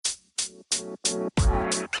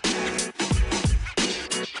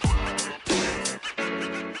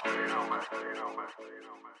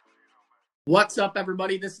What's up,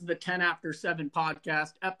 everybody? This is the 10 After 7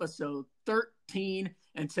 podcast, episode 13.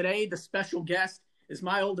 And today, the special guest is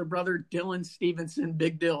my older brother, Dylan Stevenson.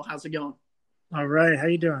 Big Dill, how's it going? All right. How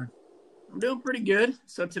you doing? I'm doing pretty good.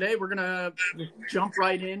 So today, we're going to jump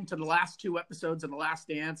right into the last two episodes of The Last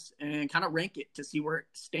Dance and kind of rank it to see where it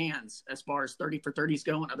stands as far as 30 for 30s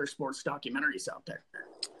go and other sports documentaries out there.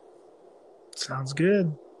 Sounds good.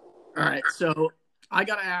 All right. So I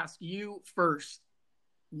got to ask you first.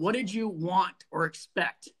 What did you want or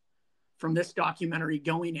expect from this documentary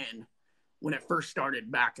going in when it first started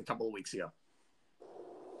back a couple of weeks ago?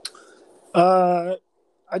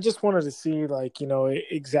 I just wanted to see,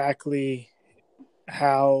 exactly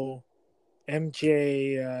how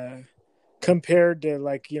MJ compared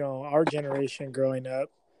to, our generation growing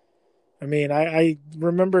up. I mean, I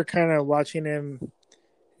remember kind of watching him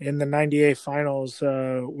in the 98 finals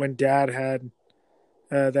when Dad had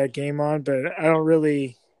that game on, but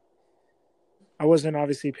I wasn't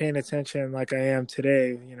obviously paying attention like I am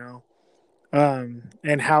today,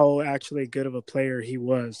 and how actually good of a player he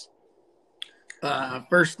was.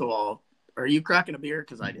 First of all, are you cracking a beer?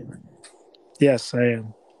 Because I didn't. Yes, I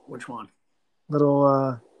am. Which one?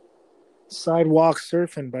 Little Sidewalk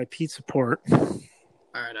Surfing by Pizza Port. All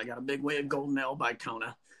right, I got a Big Wave Golden Ale by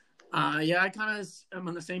Kona. I kind of am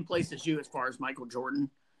in the same place as you as far as Michael Jordan.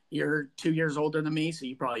 You're 2 years older than me, so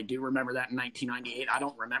you probably do remember that in 1998. I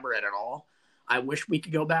don't remember it at all. I wish we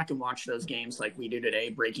could go back and watch those games like we do today,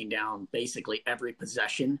 breaking down basically every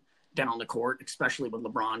possession down the court, especially with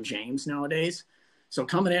LeBron James nowadays. So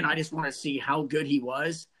coming in, I just want to see how good he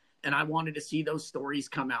was, and I wanted to see those stories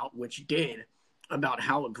come out, which did, about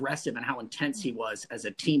how aggressive and how intense he was as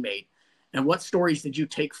a teammate. And what stories did you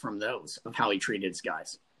take from those of how he treated his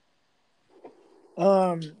guys?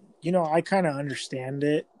 I kind of understand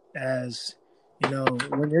it as,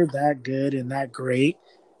 when you're that good and that great,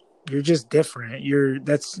 you're just different.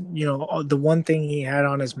 The one thing he had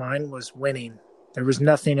on his mind was winning. There was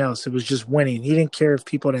nothing else. It was just winning. He didn't care if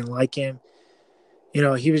people didn't like him.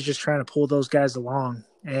 He was just trying to pull those guys along.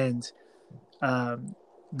 And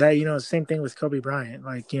same thing with Kobe Bryant.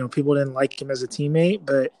 People didn't like him as a teammate,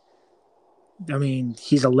 but I mean,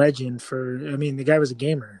 he's a legend the guy was a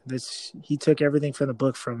gamer. He took everything from the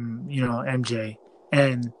book from, MJ.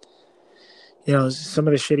 And some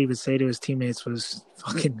of the shit he would say to his teammates was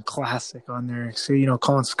fucking classic on there. So,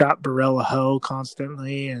 calling Scott Burrell a hoe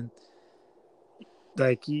constantly. And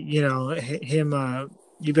him,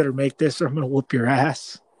 you better make this or I'm going to whoop your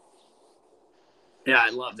ass. Yeah, I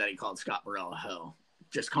love that he called Scott Burrell a hoe.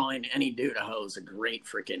 Just calling any dude a hoe is a great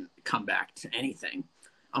freaking comeback to anything.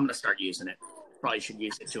 I'm going to start using it. Probably should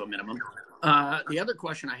use it to a minimum. The other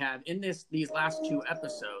question I have, in these last two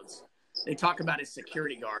episodes, they talk about his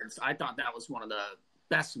security guards. I thought that was one of the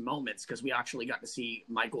best moments because we actually got to see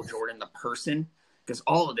Michael Jordan, the person, because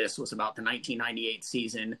all of this was about the 1998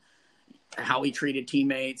 season, how he treated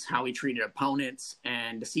teammates, how he treated opponents,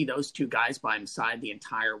 and to see those two guys by his side the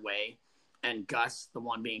entire way, and Gus, the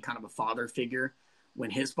one being kind of a father figure, when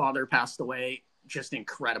his father passed away, just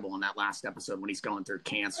incredible in that last episode when he's going through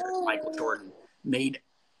cancer. Michael Jordan made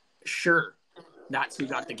sure that's who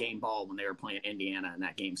got the game ball when they were playing Indiana in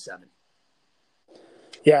that Game 7.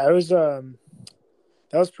 Yeah, it was that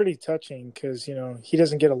was pretty touching because, he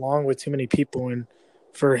doesn't get along with too many people. And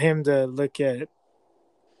for him to look at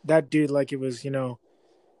that dude like it was,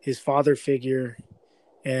 his father figure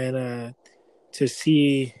and to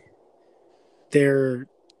see the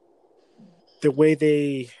way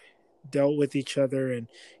they dealt with each other. And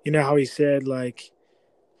how he said,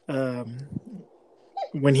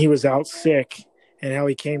 when he was out sick and how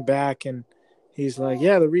he came back and he's like,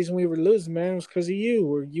 yeah, the reason we were losing, man, was because of you,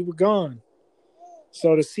 or you were gone.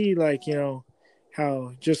 So to see,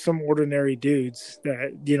 how just some ordinary dudes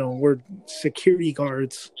that, were security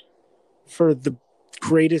guards for the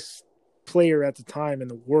greatest player at the time in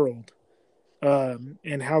the world,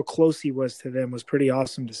 and how close he was to them was pretty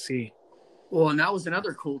awesome to see. Well, and that was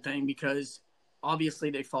another cool thing because obviously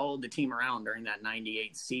they followed the team around during that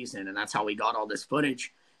 98 season, and that's how we got all this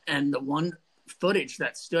footage. And the one footage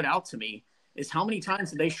that stood out to me is how many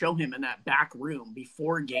times did they show him in that back room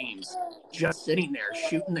before games just sitting there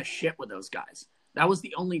shooting the shit with those guys. That was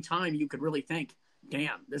the only time you could really think,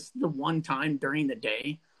 damn, this is the one time during the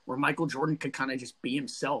day where Michael Jordan could kind of just be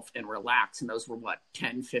himself and relax. And those were,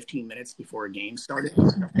 10, 15 minutes before a game started?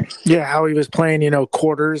 Yeah, how he was playing,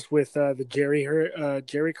 quarters with the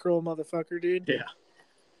Jerry Curl motherfucker, dude. Yeah.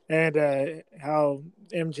 And how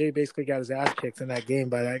MJ basically got his ass kicked in that game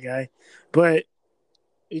by that guy. But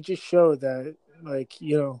it just showed that, like,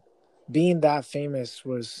 being that famous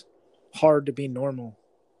was hard to be normal.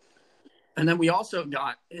 And then we also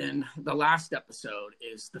got in the last episode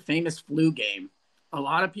is the famous flu game. A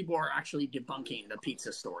lot of people are actually debunking the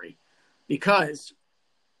pizza story because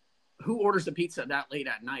who orders a pizza that late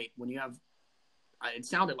at night when you have, it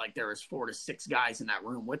sounded like there was 4 to 6 guys in that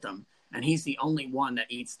room with him, and he's the only one that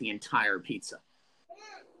eats the entire pizza.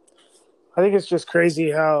 I think it's just crazy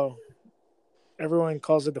how everyone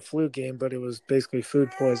calls it the flu game, but it was basically food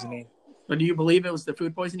poisoning. But do you believe it was the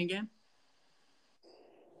food poisoning game?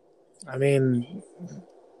 I mean,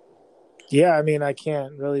 yeah, I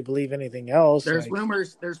can't really believe anything else. There's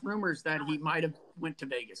rumors that he might have went to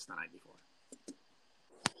Vegas the night before.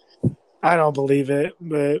 I don't believe it,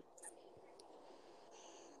 but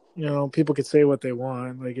people could say what they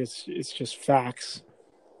want. Like, it's just facts.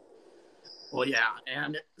 Well, yeah,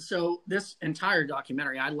 and so this entire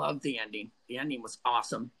documentary, I love the ending. The ending was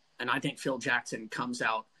awesome, and I think Phil Jackson comes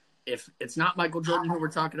out. If it's not Michael Jordan who we're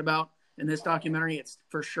talking about in this documentary, it's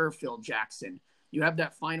for sure Phil Jackson. You have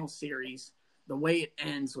that final series, the way it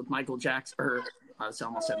ends with Michael Jackson, or I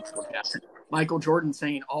almost said Michael Jackson, Michael Jordan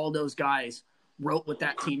saying all those guys wrote what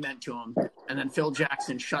that team meant to him, and then Phil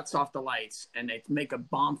Jackson shuts off the lights, and they make a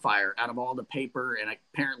bonfire out of all the paper, and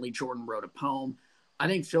apparently Jordan wrote a poem. I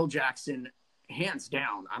think Phil Jackson, hands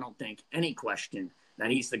down, I don't think any question that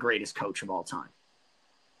he's the greatest coach of all time.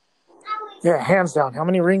 Yeah, hands down. How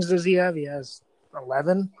many rings does he have? He has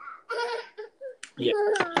 11? Yeah.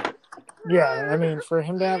 Yeah, for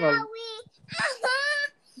him to have a...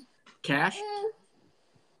 Cash?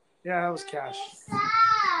 Yeah, that was Cash.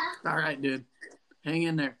 All right, dude. Hang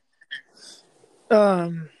in there. Yeah.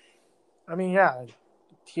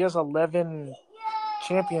 He has 11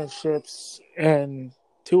 championships, and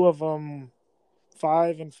 2 of them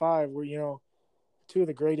 5-5 were, 2 of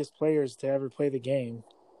the greatest players to ever play the game.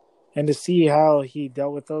 And to see how he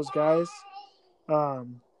dealt with those guys,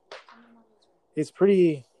 it's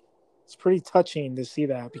pretty touching to see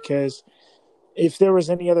that, because if there was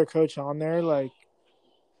any other coach on there, like,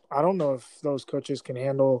 I don't know if those coaches can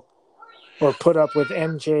handle or put up with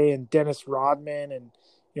MJ and Dennis Rodman and,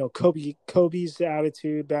 Kobe's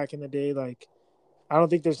attitude back in the day. Like, I don't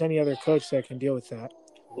think there's any other coach that can deal with that.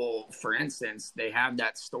 Well, for instance, they have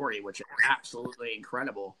that story, which is absolutely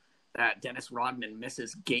incredible, that Dennis Rodman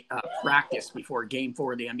misses practice before Game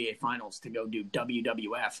 4 of the NBA Finals to go do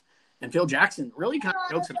WWF. And Phil Jackson really kind of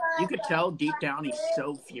jokes about it. You could tell deep down he's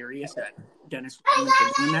so furious that Dennis Rodman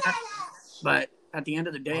for doing that. But at the end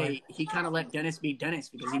of the day, he kind of let Dennis be Dennis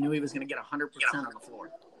because he knew he was going to get 100% on the floor.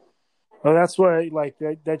 Well, that's what, like,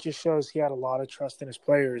 that just shows he had a lot of trust in his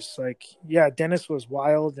players. Like, yeah, Dennis was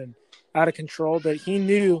wild and out of control, but he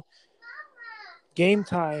knew game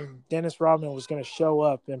time, Dennis Rodman was going to show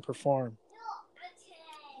up and perform.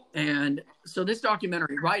 And so this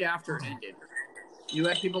documentary, right after it ended, you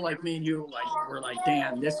had people like me and you were like,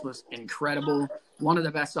 damn, this was incredible. One of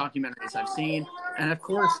the best documentaries I've seen. And of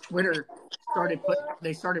course, Twitter started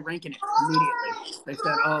ranking it immediately. They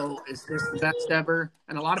said, oh, is this the best ever?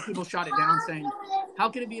 And a lot of people shot it down saying, how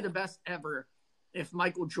can it be the best ever if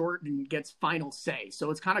Michael Jordan gets final say?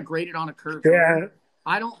 So it's kind of graded on a curve. Yeah.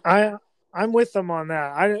 I'm with them on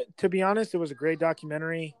that. To be honest, it was a great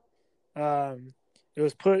documentary. It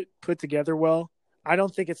was put together well. I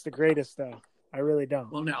don't think it's the greatest, though. I really don't.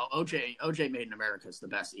 Well, no, OJ Made in America is the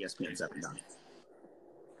best ESPN's ever done.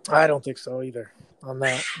 I don't think so either on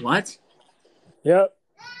that. What? Yep.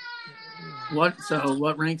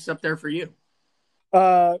 What ranks up there for you?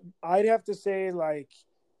 I'd have to say, like,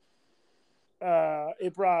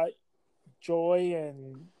 it brought joy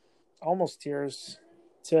and almost tears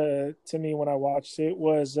to me when I watched it.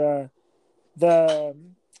 Was the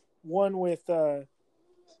one with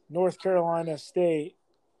North Carolina State.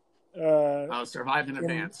 Survive in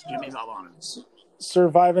Advance, Jimmy Valvano.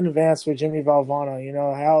 Survive in Advance with Jimmy Valvano. You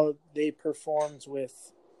know how they performed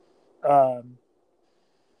with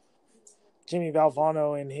Jimmy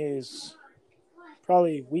Valvano in his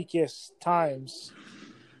probably weakest times,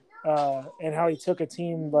 and how he took a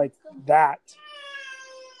team like that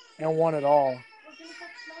and won it all.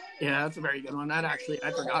 Yeah, that's a very good one. I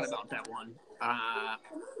forgot about that one.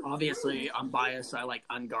 Obviously, I'm biased. I like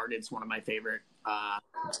Unguarded. It's one of my favorite.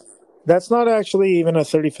 That's not actually even a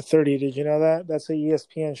 30 for 30. Did you know that? That's a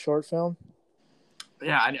ESPN short film.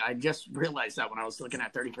 Yeah, I just realized that when I was looking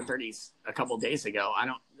at 30 for 30s a couple of days ago.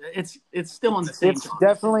 It's still in the same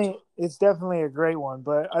genre. It's definitely a great one.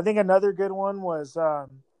 But I think another good one was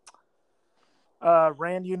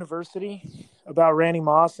Rand University, about Randy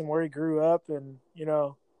Moss and where he grew up, and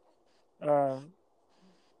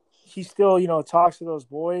he still talks to those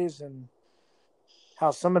boys, and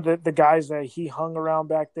how some of the guys that he hung around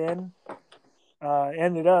back then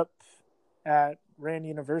ended up at Rand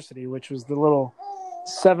University, which was the little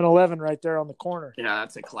 7-Eleven right there on the corner. Yeah,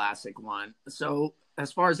 that's a classic one. So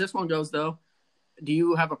as far as this one goes, though, do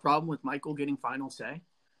you have a problem with Michael getting final say?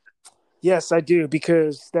 Yes, I do,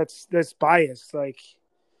 because that's biased. Like,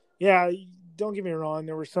 yeah, don't get me wrong.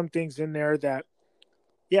 There were some things in there that,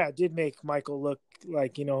 yeah, did make Michael look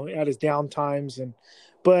like, at his down times.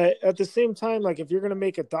 But at the same time, like, if you're going to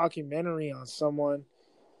make a documentary on someone,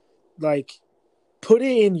 like, put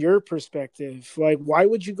it in your perspective. Like, why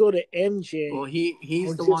would you go to MJ? Well,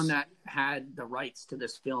 he's the one that had the rights to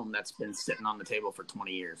this film that's been sitting on the table for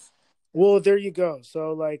 20 years. Well, there you go.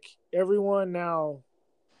 So, like, everyone now,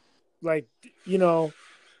 like,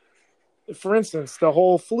 for instance, the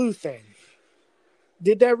whole flu thing.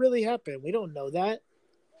 Did that really happen? We don't know that.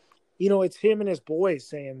 It's him and his boys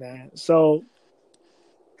saying that. So,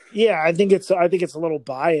 yeah, I think it's a little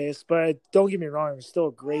biased, but don't get me wrong, it's still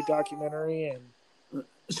a great documentary. And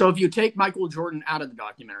so, if you take Michael Jordan out of the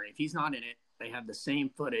documentary, if he's not in it, they have the same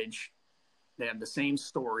footage, they have the same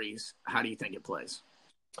stories. How do you think it plays?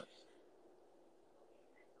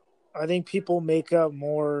 I think people make up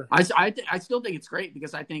more. I still think it's great,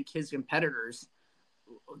 because I think his competitors,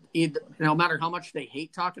 no matter how much they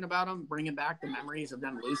hate talking about him, bringing back the memories of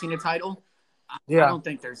them losing a title, Yeah. I don't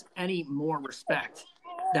think there's any more respect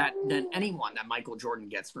than anyone that Michael Jordan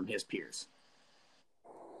gets from his peers.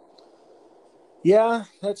 Yeah,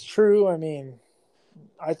 that's true. I mean,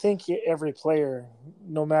 I think every player,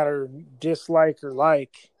 no matter dislike or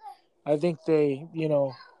like, I think they,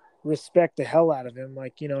 respect the hell out of him.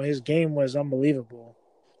 Like, his game was unbelievable.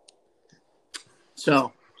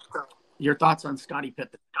 So, your thoughts on Scottie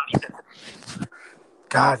Pippen?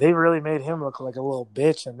 God, they really made him look like a little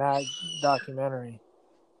bitch in that documentary.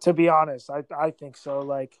 To be honest, I think so.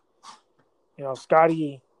 Like,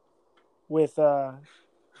 Scottie with the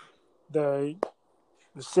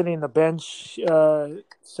sitting the bench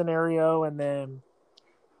scenario, and then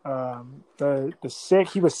the sick.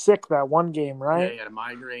 He was sick that one game, right? Yeah, he had a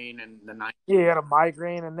migraine, and he had a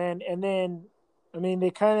migraine, and then I mean, they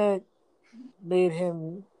kind of made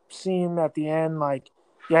him seem at the end like,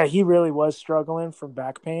 yeah, he really was struggling from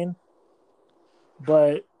back pain,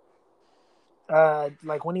 but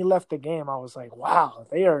like when he left the game, I was like, wow,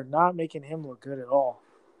 they are not making him look good at all.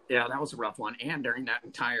 Yeah, that was a rough one. And during that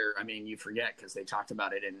entire, you forget, because they talked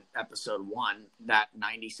about it in episode 1, that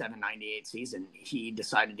 97-98 season, he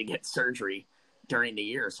decided to get surgery during the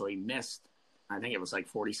year. So he missed, I think it was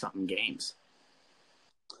like 40-something games.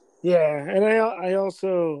 Yeah, and I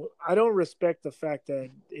also, I don't respect the fact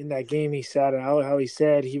that in that game he sat out, how he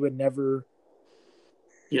said he would never,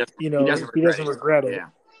 he doesn't regret it. Yeah.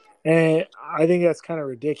 And I think that's kind of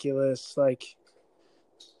ridiculous. Like,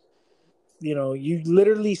 you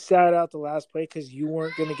literally sat out the last play because you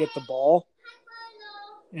weren't going to get the ball.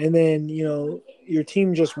 And then, your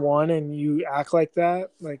team just won and you act like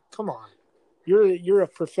that. Like, come on. You're a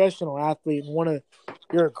professional athlete and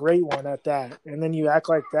you're a great one at that. And then you act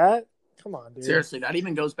like that? Come on, dude. Seriously, that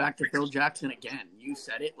even goes back to Phil Jackson again. You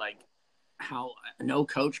said it, like, how no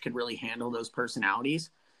coach could really handle those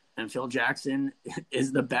personalities. And Phil Jackson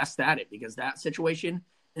is the best at it, because that situation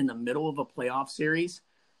in the middle of a playoff series,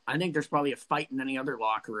 I think there's probably a fight in any other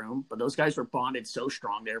locker room, but those guys were bonded so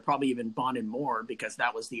strong. They were probably even bonded more because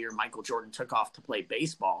that was the year Michael Jordan took off to play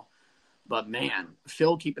baseball. But man,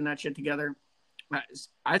 Phil keeping that shit together,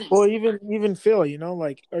 I think. Well, even Phil,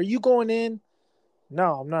 like, are you going in?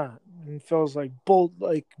 No, I'm not. And Phil's like,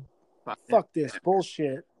 fuck this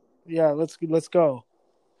bullshit. Yeah, let's go.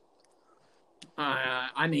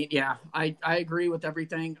 I agree with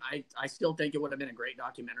everything. I still think it would have been a great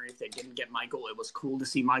documentary if they didn't get Michael. It was cool to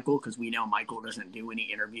see Michael, because we know Michael doesn't do any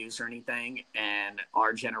interviews or anything. And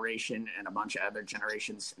our generation and a bunch of other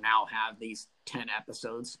generations now have these 10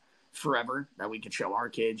 episodes forever that we could show our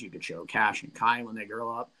kids. You could show Cash and Kai when they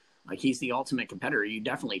grow up. Like, he's the ultimate competitor. You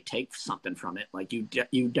definitely take something from it. Like, you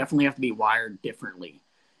definitely have to be wired differently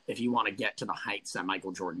if you want to get to the heights that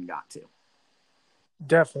Michael Jordan got to.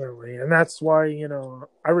 Definitely. And that's why,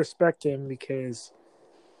 I respect him, because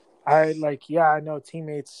I know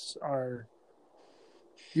teammates are,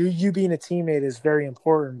 you being a teammate is very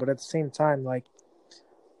important, but at the same time, like,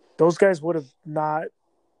 those guys would have not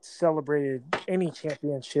celebrated any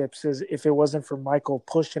championships as if it wasn't for Michael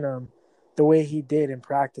pushing them the way he did in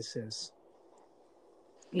practices.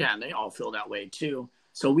 Yeah, and they all feel that way too.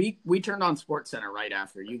 So we turned on SportsCenter right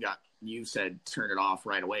after you said turn it off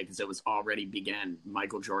right away, because it was already began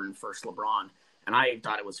Michael Jordan versus LeBron, and I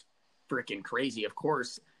thought it was freaking crazy. Of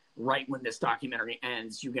course, right when this documentary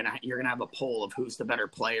ends, you're gonna have a poll of who's the better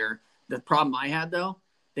player The problem I had, though,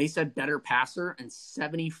 they said better passer, and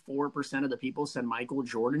 74% of the people said Michael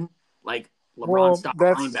Jordan. Like, LeBron stopped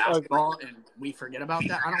playing basketball, and we forget about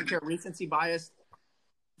that. I don't care. Recency bias.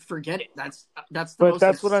 Forget it. That's the most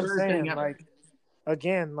that's what I'm absurd saying. thing ever. Like,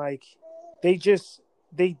 again, like they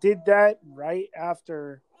did that right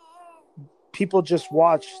after people just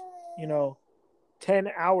watched,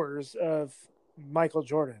 10 hours of Michael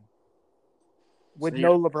Jordan with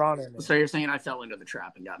no LeBron in it. So you're saying I fell into the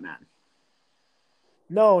trap and got mad?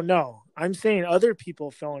 No. I'm saying other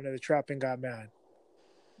people fell into the trap and got mad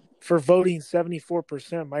for voting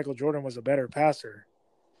 74% Michael Jordan was a better passer.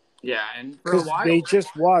 Yeah, and for a while they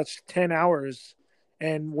just watched 10 hours.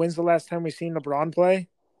 And when's the last time we seen LeBron play?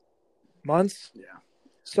 Months. Yeah.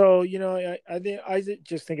 So I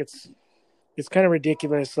just think it's kind of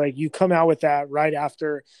ridiculous. Like, you come out with that right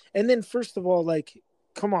after, and then first of all, like,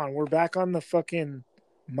 come on, we're back on the fucking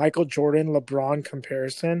Michael Jordan LeBron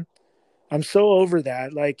comparison. I'm so over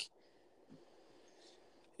that. Like,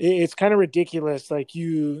 it's kind of ridiculous. Like,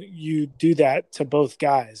 you do that to both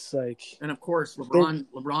guys. Like, and of course,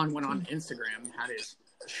 LeBron went on Instagram, had his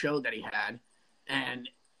show that he had, and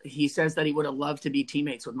he says that he would have loved to be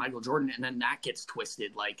teammates with Michael Jordan, and then that gets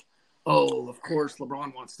twisted. Like, oh, of course,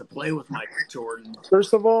 LeBron wants to play with Michael Jordan.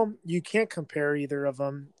 First of all, you can't compare either of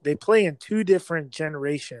them. They play in two different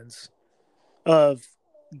generations of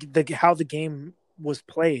how the game was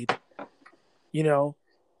played,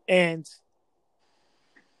 and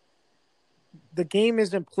the game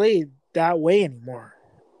isn't played that way anymore.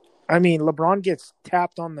 I mean, LeBron gets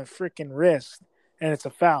tapped on the freaking wrist, and it's a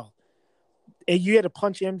foul. And you had to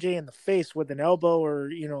punch MJ in the face with an elbow or,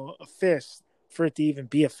 a fist for it to even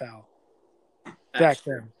be a foul back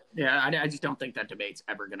then. Yeah, I just don't think that debate's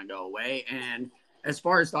ever going to go away. And as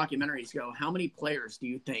far as documentaries go, how many players do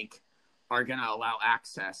you think are going to allow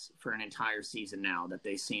access for an entire season now that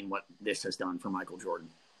they've seen what this has done for Michael Jordan?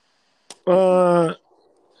 I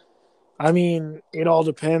mean, it all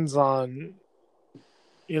depends on,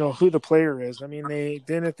 who the player is. I mean,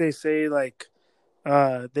 they say like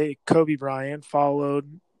Kobe Bryant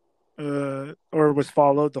followed or was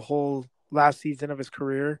followed the whole last season of his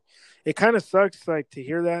career. It kind of sucks, like, to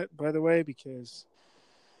hear that, by the way, because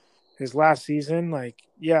his last season, like,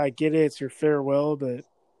 yeah, I get it, it's your farewell, but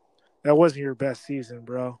that wasn't your best season,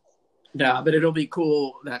 bro. Yeah, but it'll be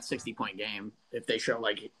cool, that 60-point game, if they show,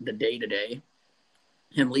 like, the day-to-day,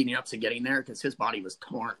 him leading up to getting there, because his body was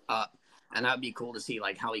torn up, and that would be cool to see,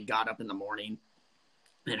 like, how he got up in the morning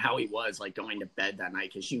and how he was, like, going to bed that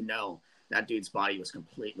night, because that dude's body was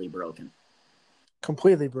completely broken.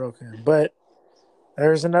 Completely broken, but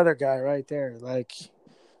there's another guy right there. Like,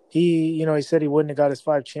 he said he wouldn't have got his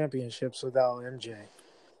 5 championships without MJ.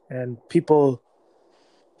 And people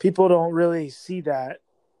don't really see that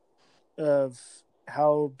of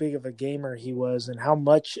how big of a gamer he was and how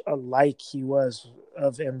much alike he was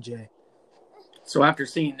of MJ. So after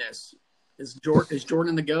seeing this, is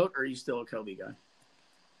Jordan the GOAT, or are you still a Kobe guy?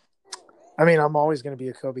 I mean, I'm always going to be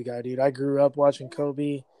a Kobe guy, dude. I grew up watching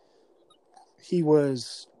Kobe. He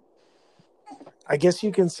was, I guess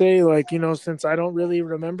you can say, like, since I don't really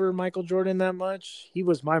remember Michael Jordan that much, he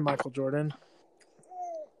was my Michael Jordan.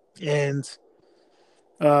 And,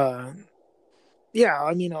 yeah,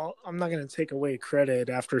 I mean, I'm not going to take away credit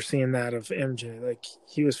after seeing that of MJ. Like,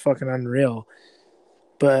 he was fucking unreal.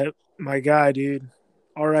 But my guy, dude,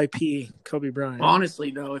 R.I.P. Kobe Bryant.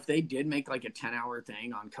 Honestly, though, if they did make, like, a 10-hour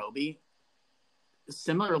thing on Kobe,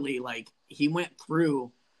 similarly, like, he went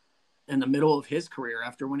through in the middle of his career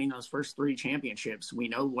after winning those first 3 championships. We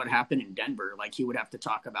know what happened in Denver. Like, he would have to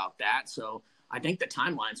talk about that. So I think the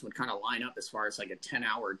timelines would kind of line up as far as, like, a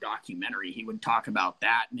 10-hour documentary. He would talk about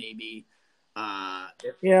that maybe.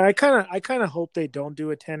 Yeah, I kind of hope they don't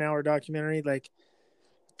do a 10-hour documentary. Like,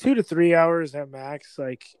 2 to 3 hours at max.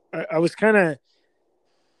 Like, I was kind of,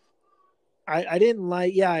 I didn't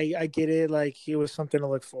like, yeah, I get it. Like, it was something to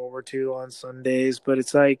look forward to on Sundays, but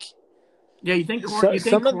it's like, yeah, you think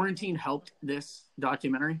quarantine helped this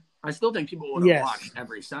documentary? I still think people would have watched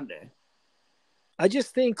every Sunday. I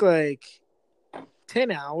just think, like,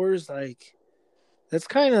 10 hours, like, that's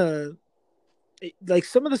kind of, like,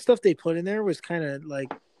 some of the stuff they put in there was kind of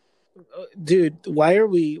like, dude, why do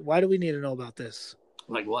we need to know about this?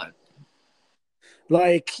 Like what?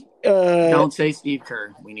 Like, don't say Steve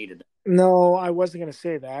Kerr. We needed that. No, I wasn't going to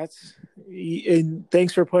say that. And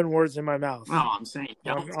thanks for putting words in my mouth. No, I'm saying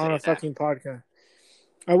on a fucking podcast.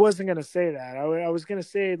 I wasn't going to say that. I was going to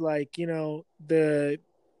say, like, the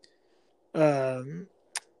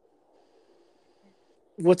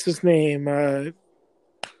what's his name?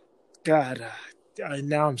 God,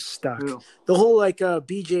 now I'm stuck. Who? The whole, like,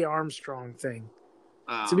 BJ Armstrong thing.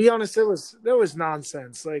 To be honest, there was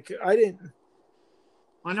nonsense. Like I didn't.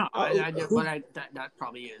 I know, that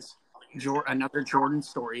probably is another Jordan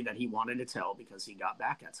story that he wanted to tell because he got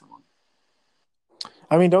back at someone.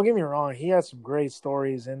 I mean, don't get me wrong. He had some great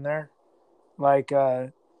stories in there, like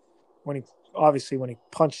when he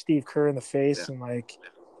punched Steve Kerr in the face, and like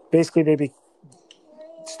basically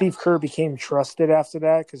Steve Kerr became trusted after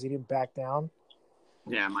that because he didn't back down.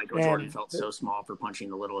 Yeah, Michael Jordan felt so small for punching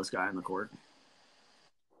the littlest guy on the court.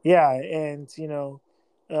 Yeah, and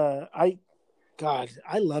I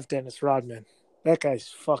love Dennis Rodman. That guy's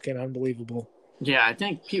fucking unbelievable. Yeah, I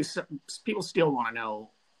think people still want to know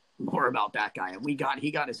more about that guy, and he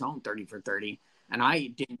got his own 30 for 30, and I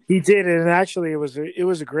didn't. He did, and actually, it was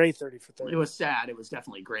a great 30 for 30. It was sad. It was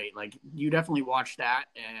definitely great. Like you definitely watched that,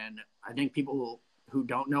 and I think people who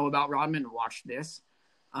don't know about Rodman watch this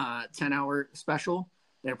 10-hour special.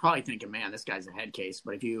 They're probably thinking, man, this guy's a head case.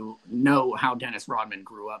 But if you know how Dennis Rodman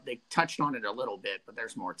grew up, they touched on it a little bit, but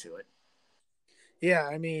there's more to it. Yeah,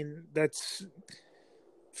 I mean, that's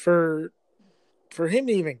for him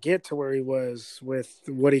to even get to where he was with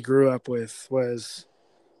what he grew up with was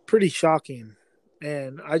pretty shocking.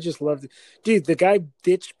 And I just loved it. Dude, the guy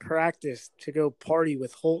ditched practice to go party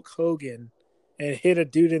with Hulk Hogan and hit a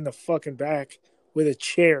dude in the fucking back with a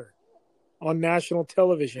chair on national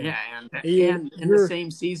television. Yeah, and in the same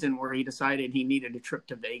season where he decided he needed a trip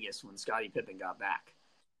to Vegas when Scottie Pippen got back.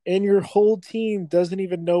 And your whole team doesn't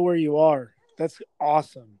even know where you are. That's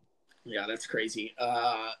awesome. Yeah, that's crazy.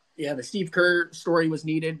 The Steve Kerr story was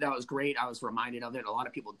needed. That was great. I was reminded of it. A lot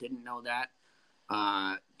of people didn't know that.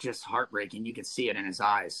 Just heartbreaking. You could see it in his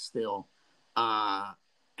eyes still.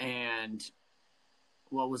 And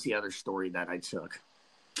what was the other story that I took?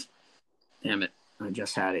 Damn it. I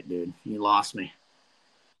just had it, dude. You lost me.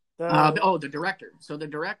 The director. So the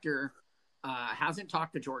director hasn't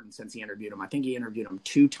talked to Jordan since he interviewed him. I think he interviewed him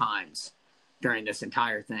 2 times during this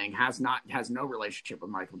entire thing. Has no relationship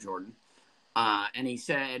with Michael Jordan. And he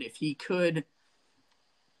said if he could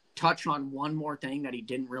touch on one more thing that he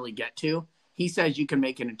didn't really get to, he says you can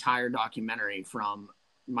make an entire documentary from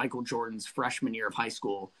Michael Jordan's freshman year of high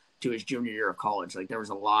school to his junior year of college. Like there was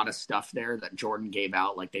a lot of stuff there that Jordan gave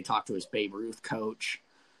out. Like they talked to his Babe Ruth coach,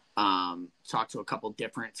 talked to a couple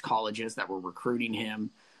different colleges that were recruiting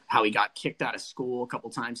him, how he got kicked out of school a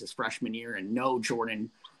couple times his freshman year, and no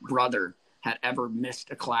Jordan brother had ever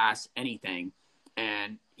missed a class, anything.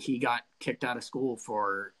 And he got kicked out of school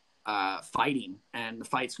for fighting, and the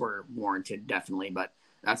fights were warranted, definitely. But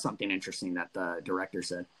that's something interesting that the director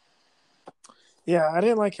said. Yeah, I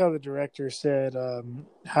didn't like how the director said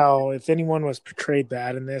how if anyone was portrayed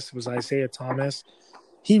bad in this, it was Isaiah Thomas.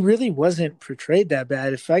 He really wasn't portrayed that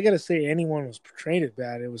bad. If I got to say anyone was portrayed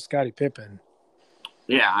bad, it was Scottie Pippen.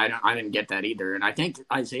 Yeah, I didn't get that either. And I think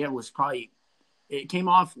Isaiah was it came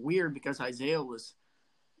off weird because Isaiah was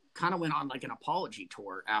kind of went on like an apology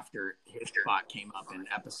tour after his spot came up in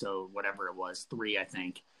episode, whatever it was, 3, I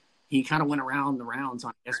think. He kind of went around the rounds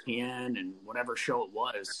on ESPN and whatever show it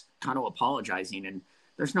was, kind of apologizing. And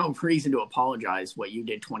there's no reason to apologize what you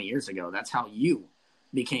did 20 years ago. That's how you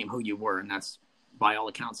became who you were. And that's, by all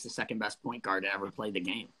accounts, the second best point guard to ever play the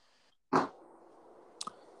game.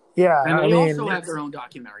 Yeah. And they also have their own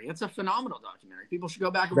documentary. It's a phenomenal documentary. People should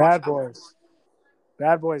go back and watch Boys.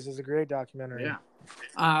 Bad Boys is a great documentary. Yeah.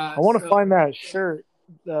 I want to find that shirt,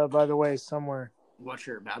 by the way, somewhere. What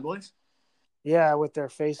shirt? Bad Boys? Yeah, with their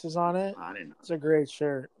faces on it. I didn't know. It's a great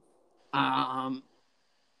shirt. I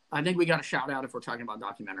think we got a shout out if we're talking about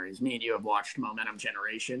documentaries. Me and you have watched Momentum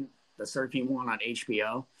Generation, the surfing one on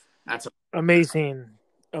HBO. That's amazing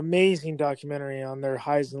documentary on their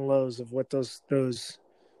highs and lows of what those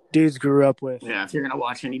dudes grew up with. Yeah, if you're gonna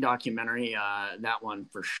watch any documentary, that one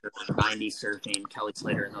for sure. 90s surfing, Kelly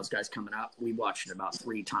Slater and those guys coming up. We watched it about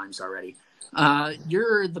 3 times already.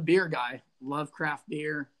 You're the beer guy. Love craft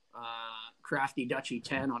beer. Crafty Dutchy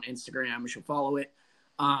 10 on Instagram. You should follow it.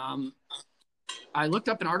 I looked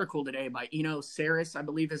up an article today by Eno Saris, I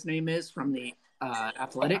believe his name is, from the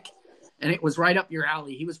Athletic, and it was right up your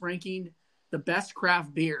alley. He was ranking the best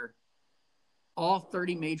craft beer, all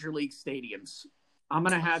 30 major league stadiums. I'm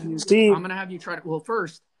gonna have you. Steve, I'm gonna have you try to. Well,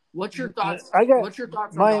 first, what's your thoughts? What's your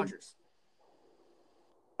thoughts on Dodgers?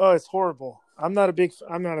 Oh, it's horrible. I'm not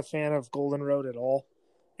a fan of Golden Road at all,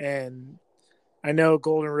 and I know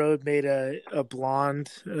Golden Road made a blonde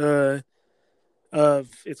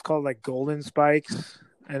it's called like Golden Spikes,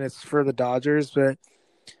 and it's for the Dodgers, but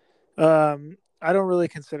I don't really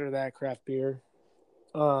consider that craft beer.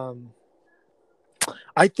 I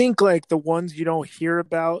think like the ones you don't hear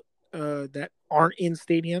about that aren't in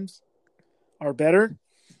stadiums are better.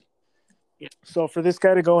 So for this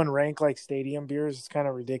guy to go and rank like stadium beers, it's kind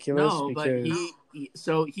of ridiculous No, but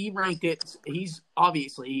because he ranked it. He's I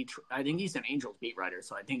think he's an Angels beat writer,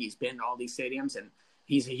 so I think he's been to all these stadiums, and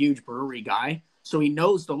he's a huge brewery guy. So he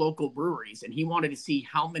knows the local breweries, and he wanted to see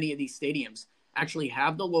how many of these stadiums actually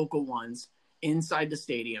have the local ones inside the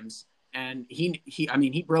stadiums. And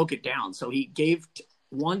he broke it down. So he gave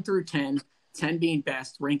 1 through 10, 10 being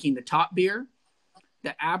best, ranking the top beer,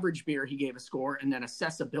 the average beer he gave a score, and then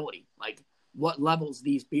accessibility, like what levels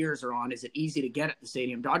these beers are on. Is it easy to get at the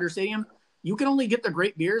stadium? Dodger Stadium, you can only get the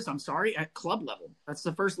great beers, I'm sorry, at club level. That's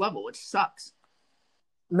the first level, which sucks.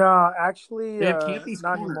 no, actually, They have Campy's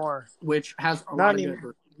not Corner, anymore. which has a Not lot of any,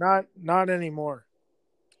 good. not anymore.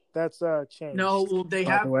 That's changed. No, well, they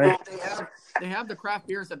by have the way. they have the craft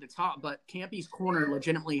beers at the top, but Campy's Corner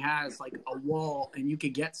legitimately has like a wall, and you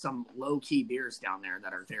could get some low key beers down there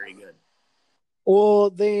that are very good. Well,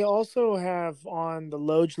 they also have on the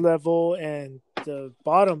loge level and the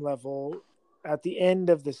bottom level at the end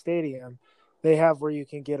of the stadium, they have where you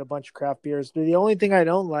can get a bunch of craft beers. But the only thing I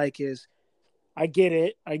don't like is I get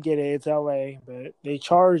it, it's LA, but they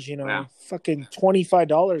charge, fucking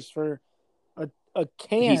 $25 for a He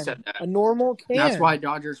can, said that. a normal can. That's why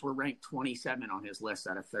Dodgers were ranked 27 on his list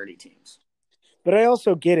out of 30 teams. But I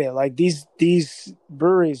also get it. Like these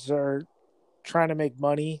breweries are trying to make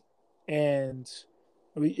money, and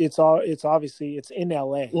it's obviously it's in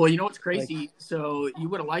LA. Well, you know what's crazy? So you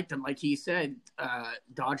would have liked them, like he said.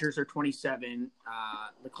 Dodgers are 27.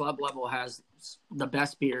 The club level has the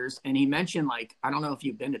best beers, and he mentioned, like, I don't know if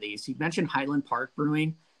you've been to these. He mentioned Highland Park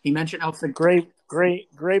Brewing. He mentioned great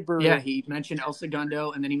brewery. Yeah, he mentioned El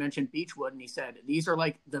Segundo, and then he mentioned Beechwood, and he said these are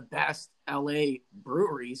like the best LA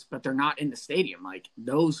breweries, but they're not in the stadium. Like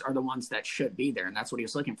those are the ones that should be there, and that's what he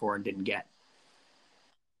was looking for and didn't get.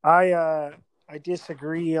 I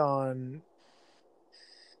disagree on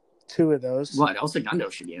 2 of those. What? El Segundo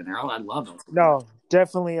should be in there. Oh, I love them. No,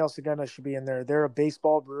 definitely El Segundo should be in there. They're a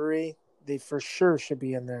baseball brewery. They for sure should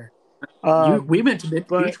be in there. We went to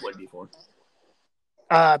Beechwood before.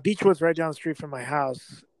 Beechwood's right down the street from my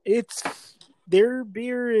house. Their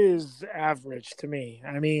beer is average to me.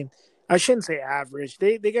 I mean, I shouldn't say average.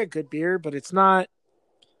 They got good beer, but it's not.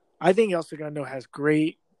 I think El Segundo has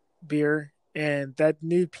great beer, and that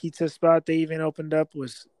new pizza spot they even opened up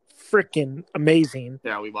was freaking amazing.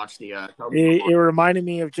 Yeah, we watched the. It reminded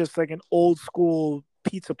me of just like an old school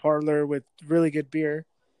pizza parlor with really good beer.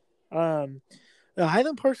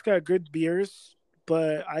 Highland Park's got good beers,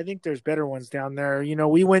 but I think there's better ones down there.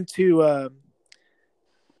 We went to.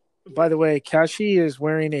 By the way, Kashi is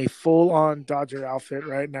wearing a full-on Dodger outfit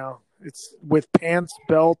right now. It's with pants,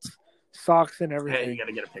 belt, socks, and everything. Hey, you got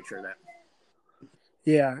to get a picture of that.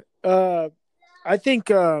 Yeah. I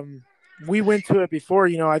think we went to it before.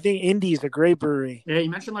 I think Indy's a great brewery. Yeah,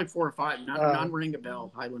 you mentioned like 4 or 5. None ring a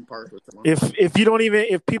bell. Highland Park was the one.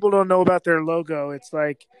 If people don't know about their logo, it's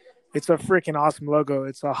a freaking awesome logo.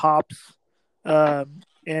 It's a hops,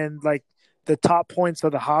 and like the top points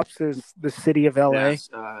of the hops is the city of LA. Yes,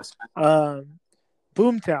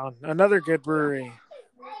 Boomtown, another good brewery.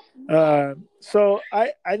 So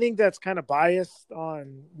I think that's kind of biased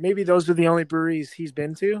on maybe those are the only breweries he's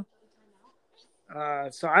been to.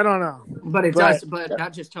 So I don't know. But that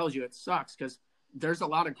just tells you it sucks because there's a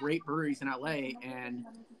lot of great breweries in LA, and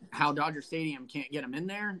how Dodger Stadium can't get them in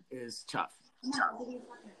there is tough.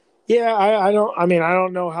 Yeah, I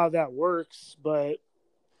don't know how that works, but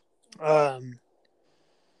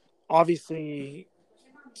obviously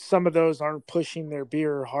some of those aren't pushing their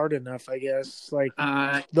beer hard enough, I guess, like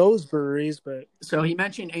those breweries. But so he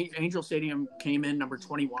mentioned Angel Stadium came in number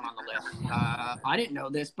 21 on the list. I didn't know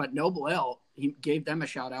this, but Noble Ale, he gave them a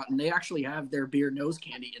shout out, and they actually have their beer Nose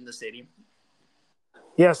Candy in the stadium.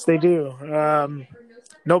 Yes, they do.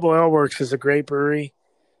 Noble Ale Works is a great brewery.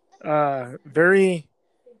 Very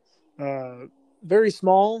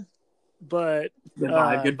small, but good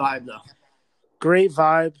vibe though. Great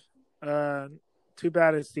vibe. Too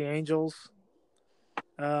bad it's the Angels.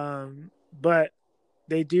 But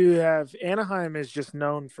they do have Anaheim is just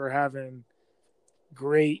known for having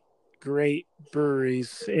great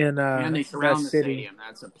breweries in and they surround the city. Stadium.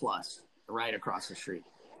 That's a plus. Right across the street.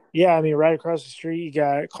 Yeah, I mean, right across the street, you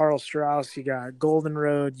got Karl Strauss, you got Golden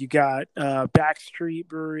Road, you got Backstreet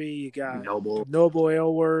Brewery, you got Noble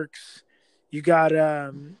Ale Works, you got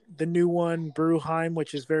the new one, Brewheim,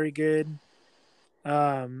 which is very good.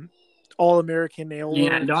 All American Ale Works.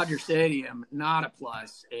 Yeah, Dodger Stadium, not a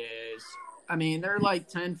plus, is, I mean, they're like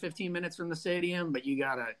 10, 15 minutes from the stadium, but you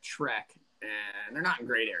got to trek, and they're not in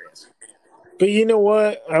great areas. But you know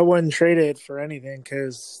what? I wouldn't trade it for anything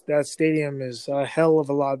because that stadium is a hell of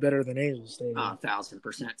a lot better than Angel Stadium.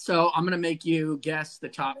 1,000%. So I'm going to make you guess the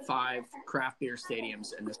top 5 craft beer stadiums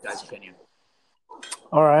in this guy's opinion.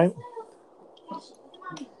 All right.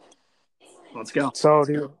 Let's go. So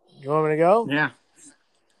you want me to go? Yeah.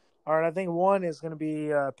 All right. I think one is going to be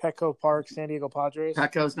Petco Park, San Diego Padres.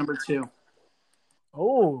 Petco's number 2.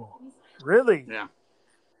 Oh, really? Yeah.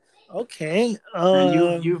 Okay.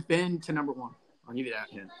 And you've been to number 1. I'll give you that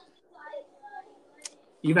hint.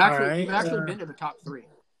 You've actually been to the top 3.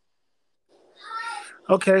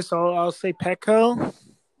 Okay, so I'll say Petco.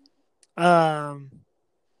 I'll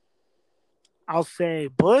say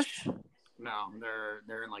Bush. No,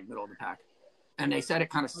 they're in like middle of the pack. And they said it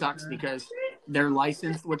kind of sucks because they're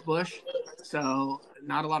licensed with Bush, so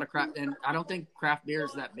not a lot of craft. And I don't think craft beer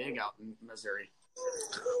is that big out in Missouri.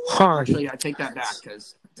 Huh. Actually, I take that back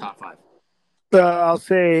because top 5. I'll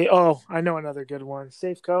say. Oh, I know another good one.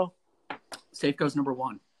 Safeco. Safeco's number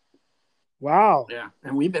 1. Wow. Yeah,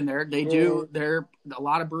 and we've been there. They're a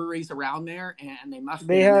lot of breweries around there, and they must.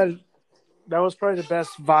 That was probably the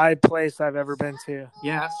best vibe place I've ever been to.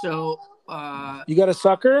 Yeah. So. You got a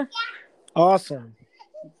sucker? Awesome.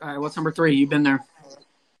 All right. What's number 3? You've been there.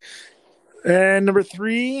 And number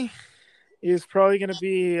 3 is probably going to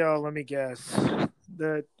be. Let me guess.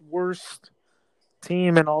 The worst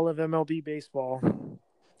team in all of MLB baseball.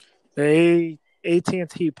 The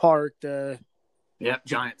AT&T Park. Yep,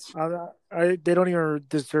 Giants. They don't even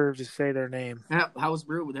deserve to say their name. How was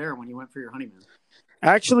Brew there when you went for your honeymoon?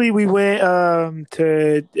 Actually, we went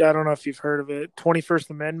to, I don't know if you've heard of it,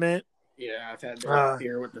 21st Amendment. Yeah, I've had that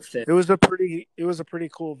beer with the fit. It was a pretty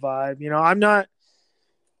cool vibe. You know, I'm not.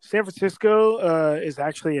 San Francisco is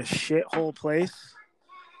actually a shithole place,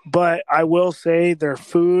 but I will say their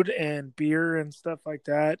food and beer and stuff like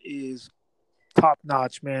that is top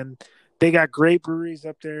notch, man. They got great breweries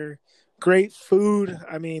up there, great food.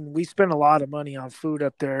 I mean, we spend a lot of money on food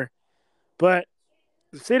up there, but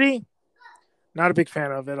the city, not a big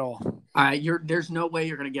fan of at all. There's no way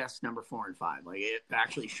you're going to guess number 4 and 5. Like, it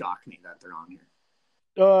actually shocked me that they're on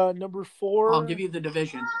here. Number 4. I'll give you the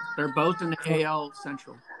division. They're both in the AL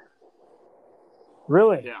Central.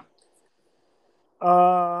 Really? Yeah.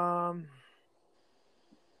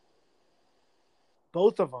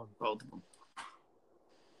 Both of them. Both of them.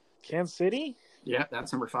 Kansas City? Yeah,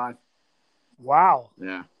 that's number 5. Wow.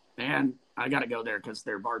 Yeah. And I got to go there because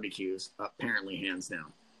their barbecues, apparently, hands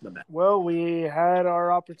down, the best. Well, we had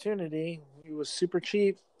our opportunity. It was super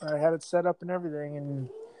cheap. I had it set up and everything, and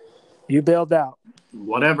you bailed out.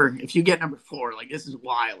 Whatever. If you get number 4, like, this is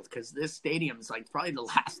wild because this stadium is like probably the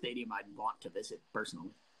last stadium I'd want to visit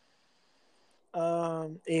personally.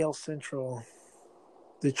 AL Central.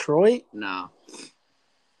 Detroit? No.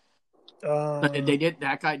 But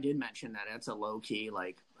that guy did mention that it's a low key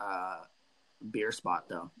like beer spot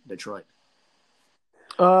though, Detroit.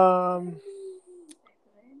 AL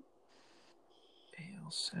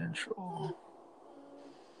Central.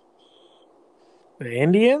 The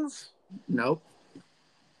Indians? Nope.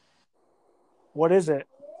 What is it?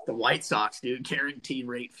 The White Sox, dude. Guaranteed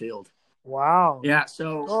rate field. Wow. Yeah.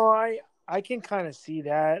 So. Oh, I can kind of see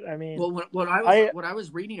that. I mean, well, what I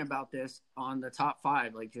was reading about this on the top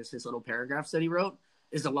 5, like just his little paragraphs that he wrote,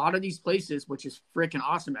 is a lot of these places, which is freaking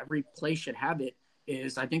awesome. Every place should have it.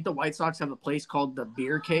 Is I think the White Sox have a place called the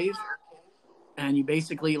Beer Cave, and you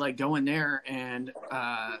basically like go in there and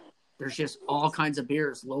there's just all kinds of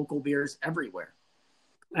beers, local beers everywhere.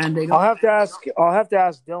 And they don't. I'll have to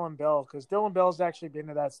ask Dylan Bell because Dylan Bell's actually been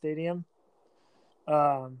to that stadium.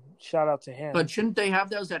 Shout out to him. But shouldn't they have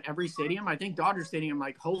those at every stadium? I think Dodger Stadium,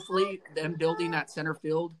 like hopefully them building that center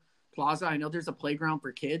field plaza. I know there's a playground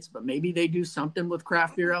for kids, but maybe they do something with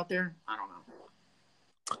craft beer out there. I don't know.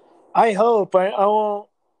 I hope. I won't.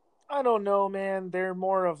 I don't know, man. They're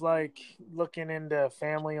more of like looking into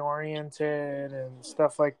family oriented and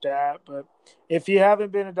stuff like that. But if you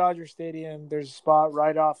haven't been to Dodger Stadium, there's a spot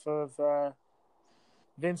right off of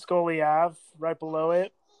Vince Scully Ave, right below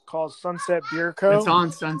it, called Sunset Beer Co. It's on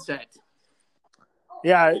Sunset.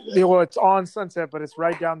 Yeah, well, it's on Sunset, but it's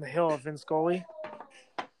right down the hill of Vince Scully.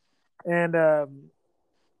 And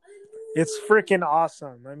it's freaking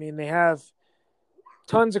awesome. I mean, they have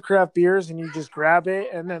tons of craft beers, and you just grab it,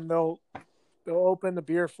 and then they'll open the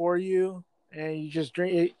beer for you, and you just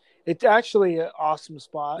drink it. It's actually an awesome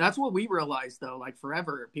spot. That's what we realized, though. Like,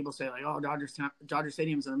 forever, people say, like, oh, Dodger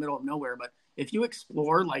Stadium's in the middle of nowhere. But if you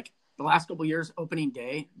explore, like, the last couple of years, opening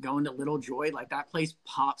day, going to Little Joy, like, that place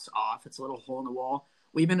pops off. It's a little hole in the wall.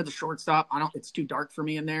 We've been to the shortstop. It's too dark for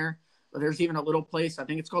me in there. But there's even a little place, I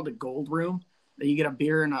think it's called the Gold Room, that you get a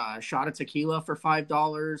beer and a shot of tequila for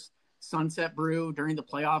 $5. Sunset Brew during the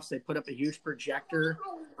playoffs. They put up a huge projector.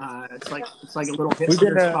 It's like a little We've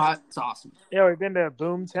been hipster spot. It's awesome. Yeah, we've been to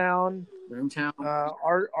Boomtown,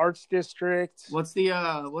 Arts District. What's the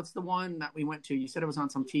one that we went to? You said it was on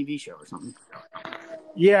some TV show or something.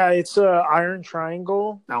 Yeah, it's Iron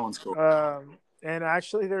Triangle. That one's cool. And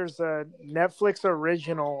actually, there's a Netflix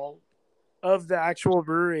original of the actual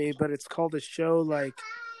brewery, but it's called a show like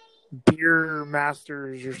Beer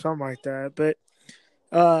Masters or something like that. But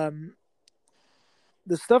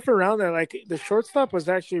the stuff around there, like the shortstop was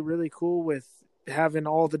actually really cool with having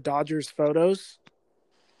all the Dodgers photos.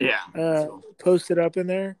 Yeah. Posted up in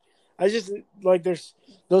there. I just like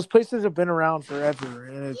those places have been around forever,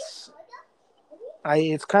 and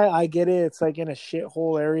I get it. It's like in a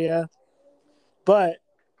shithole area, but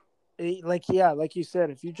like you said,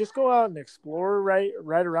 if you just go out and explore right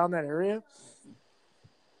around that area,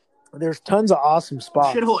 there's tons of awesome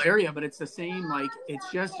spots. Shithole area, but it's the same. Like it's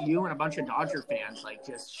just you and a bunch of Dodger fans, like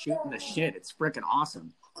just shooting the shit. It's freaking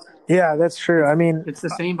awesome. Yeah, that's true. I mean, it's the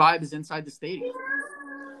same vibe as inside the stadium.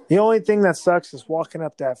 The only thing that sucks is walking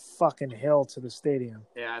up that fucking hill to the stadium.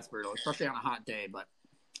 Yeah, it's brutal, especially on a hot day, but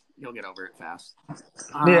you'll get over it fast.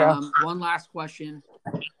 Yeah. One last question.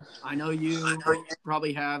 I know you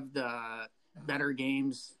probably have the better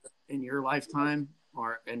games in your lifetime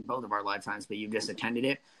or in both of our lifetimes, but you just attended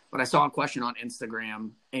it. But I saw a question on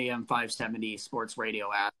Instagram, AM 570 Sports Radio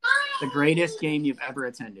app. The greatest game you've ever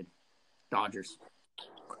attended? Dodgers.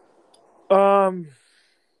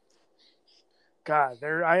 God,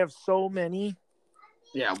 I have so many.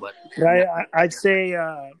 Yeah, but I'd say,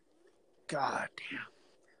 God damn.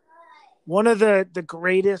 One of the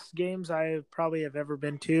greatest games I probably have ever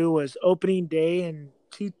been to was opening day in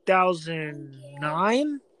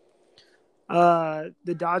 2009.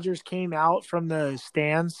 The Dodgers came out from the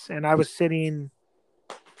stands, and I was sitting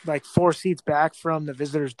like 4 seats back from the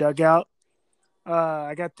visitors' dugout.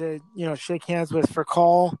 I got to, shake hands with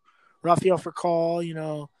Rafael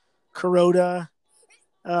Furcal, Kuroda,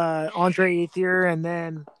 Andre Ethier, and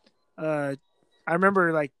then I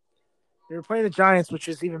remember like they were playing the Giants, which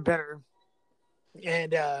is even better.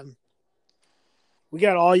 And we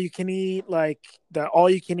got all you can eat of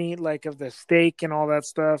the steak and all that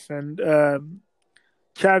stuff. And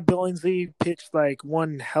Chad Billingsley pitched like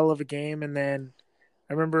one hell of a game. And then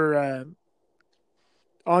I remember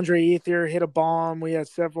Andre Ethier hit a bomb. We had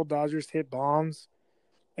several Dodgers hit bombs.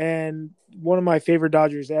 And one of my favorite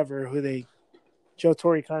Dodgers ever, Joe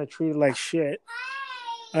Torre kind of treated like shit,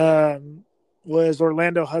 was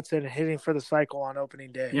Orlando Hudson hitting for the cycle on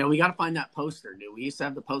opening day. Yeah, we got to find that poster, dude. We used to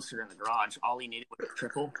have the poster in the garage. All he needed was a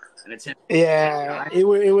triple, and it's him. Yeah, it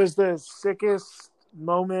was the sickest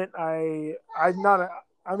moment. I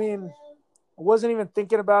wasn't even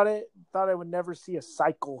thinking about it. Thought I would never see a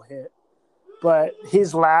cycle hit. But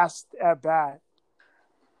his last at bat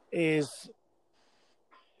is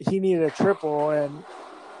he needed a triple, and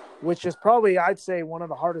which is probably, I'd say, one of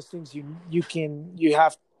the hardest things you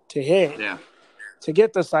have to hit. Yeah. To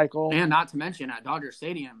get the cycle. And not to mention at Dodger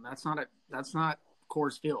Stadium, that's not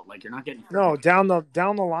Coors Field. Like you're not getting down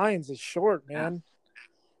the lines is short, man.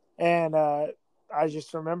 Yeah. And I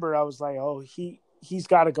just remember I was like, oh, he's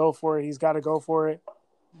got to go for it. He's got to go for it.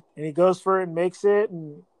 And he goes for it and makes it.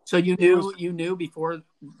 And so you knew before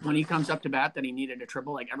when he comes up to bat that he needed a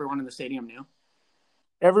triple. Like everyone in the stadium knew.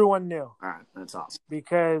 Everyone knew. All right, that's awesome.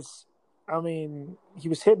 Because he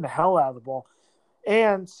was hitting the hell out of the ball,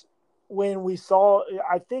 and when we saw,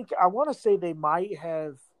 I want to say they might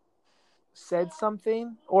have said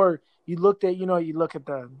something, or you look at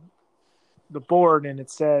the board and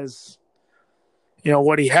it says,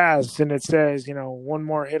 what he has, and it says, one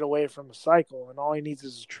more hit away from a cycle, and all he needs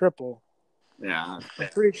is a triple. Yeah. I'm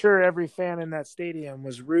pretty sure every fan in that stadium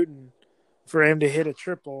was rooting for him to hit a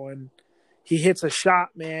triple, and he hits a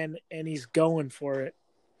shot, man, and he's going for it.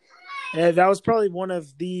 And that was probably one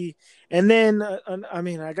of the, and then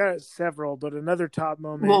I got several, but another top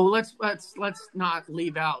moment. Well, let's not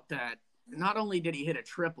leave out that not only did he hit a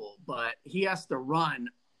triple, but he has to run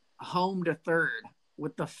home to third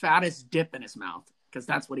with the fattest dip in his mouth because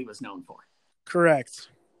that's what he was known for. Correct.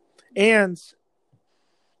 And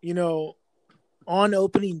on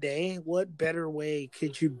opening day, what better way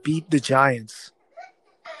could you beat the Giants?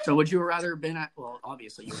 So would you have rather been at, well,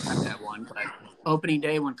 obviously you would have that one, but opening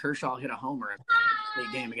day when Kershaw hit a homer in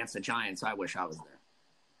the game against the Giants, I wish I was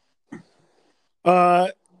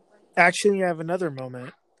there. Actually, I have another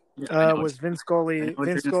moment. Was Vince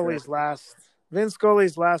Scully's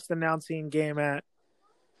last announcing game at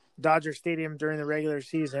Dodger Stadium during the regular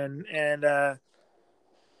season, and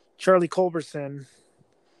Charlie Culberson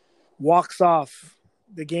walks off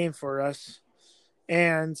the game for us.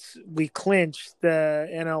 and we clinched the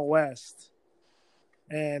NL West.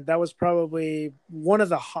 And that was probably one of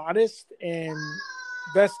the hottest and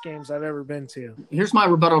best games I've ever been to. Here's my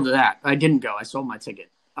rebuttal to that. I didn't go. I sold my ticket.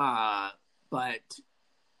 But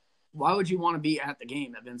why would you want to be at the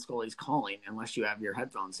game that Vince Scully's calling unless you have your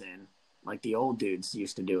headphones in, like the old dudes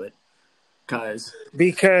used to do it? Because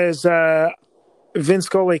Vince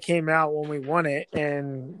Scully came out when we won it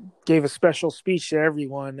and gave a special speech to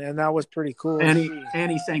everyone, and that was pretty cool. And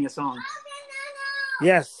he sang a song.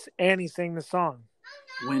 Yes, and he sang the song.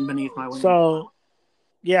 Wind Beneath My Wings. So,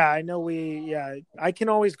 yeah, I know I can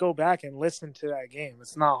always go back and listen to that game.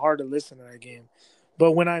 It's not hard to listen to that game.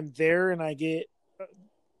 But when I'm there and I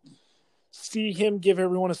see him give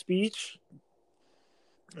everyone a speech,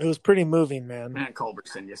 it was pretty moving, man. Matt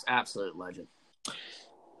Culbertson, just absolute legend.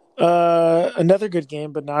 Another good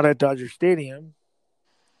game, but not at Dodger Stadium,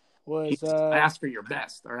 was... I asked for your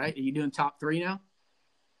best, all right? Are you doing top 3 now?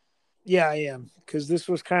 Yeah, I am, because this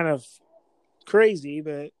was kind of crazy,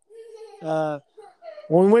 but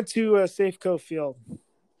when we went to Safeco Field,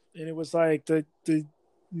 and it was like the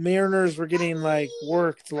Mariners were getting like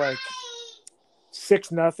worked like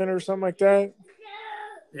 6-0 or something like that.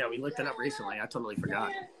 Yeah, we looked it up recently. I totally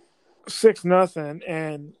forgot. 6-0,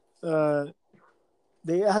 and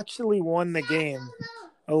they actually won the game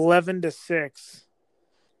 11-6.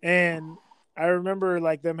 And I remember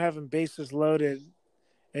like them having bases loaded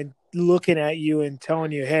and looking at you and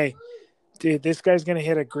telling you, "Hey, dude, this guy's going to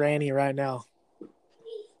hit a granny right now."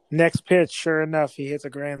 Next pitch, sure enough, he hits a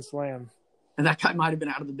grand slam. And that guy might have been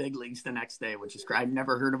out of the big leagues the next day, which is great. I've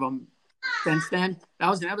never heard of him since then. That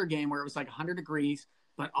was another game where it was like 100 degrees,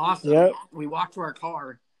 but awesome. Yep. We walked to our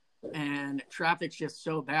car, and traffic's just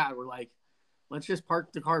so bad. We're like, let's just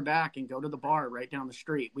park the car back and go to the bar right down the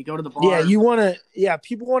street. We go to the bar. Yeah,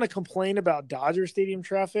 people want to complain about Dodger Stadium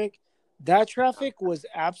traffic. That traffic was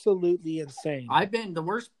absolutely insane. The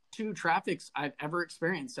worst 2 traffics I've ever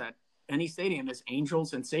experienced at any stadium is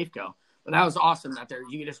Angels and Safeco. But that was awesome that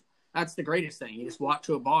that's the greatest thing. You just walk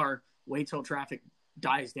to a bar, wait till traffic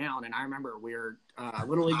dies down. And I remember we were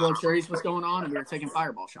Little League World Series was going on, and we were taking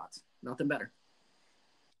fireball shots. Nothing better.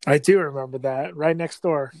 I do remember that, right next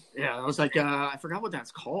door. Yeah, I was like, I forgot what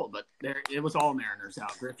that's called, but it was all Mariners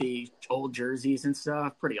out. Griffey, old jerseys and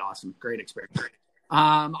stuff. Pretty awesome. Great experience.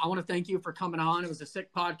 I want to thank you for coming on. It was a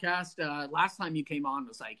sick podcast. Last time you came on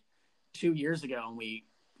was like 2 years ago, and we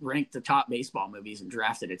ranked the top baseball movies and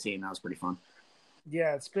drafted a team. That was pretty fun.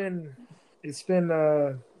 Yeah, it's been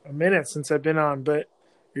a minute since I've been on, but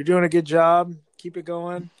you're doing a good job. Keep it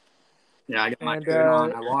going. Yeah, I got my coat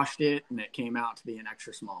on. I washed it, and it came out to be an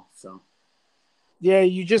extra small. So, yeah,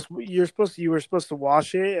 you were supposed to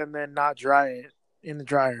wash it and then not dry it in the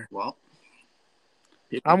dryer. Well,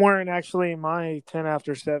 I'm wearing actually my 10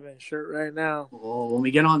 after 7 shirt right now. Well, when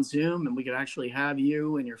we get on Zoom and we could actually have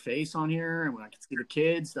you and your face on here, and when I can see the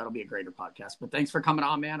kids, that'll be a greater podcast. But thanks for coming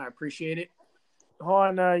on, man. I appreciate it.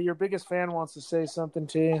 Hold on, your biggest fan wants to say something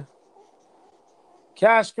to you.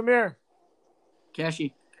 Cash, come here.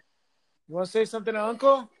 Cashy. You want to say something to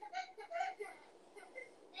Uncle?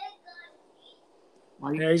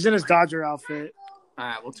 Yeah, he's in his Dodger outfit. All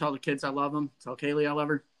right, we'll tell the kids I love them. Tell Kaylee I love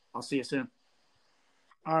her. I'll see you soon.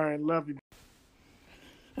 All right, love you.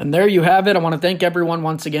 And there you have it. I want to thank everyone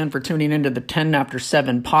once again for tuning into the 10 After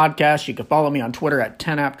 7 podcast. You can follow me on Twitter at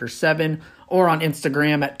 10 After 7 or on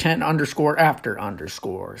Instagram at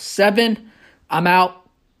 10_after_7. I'm out.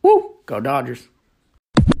 Woo! Go Dodgers.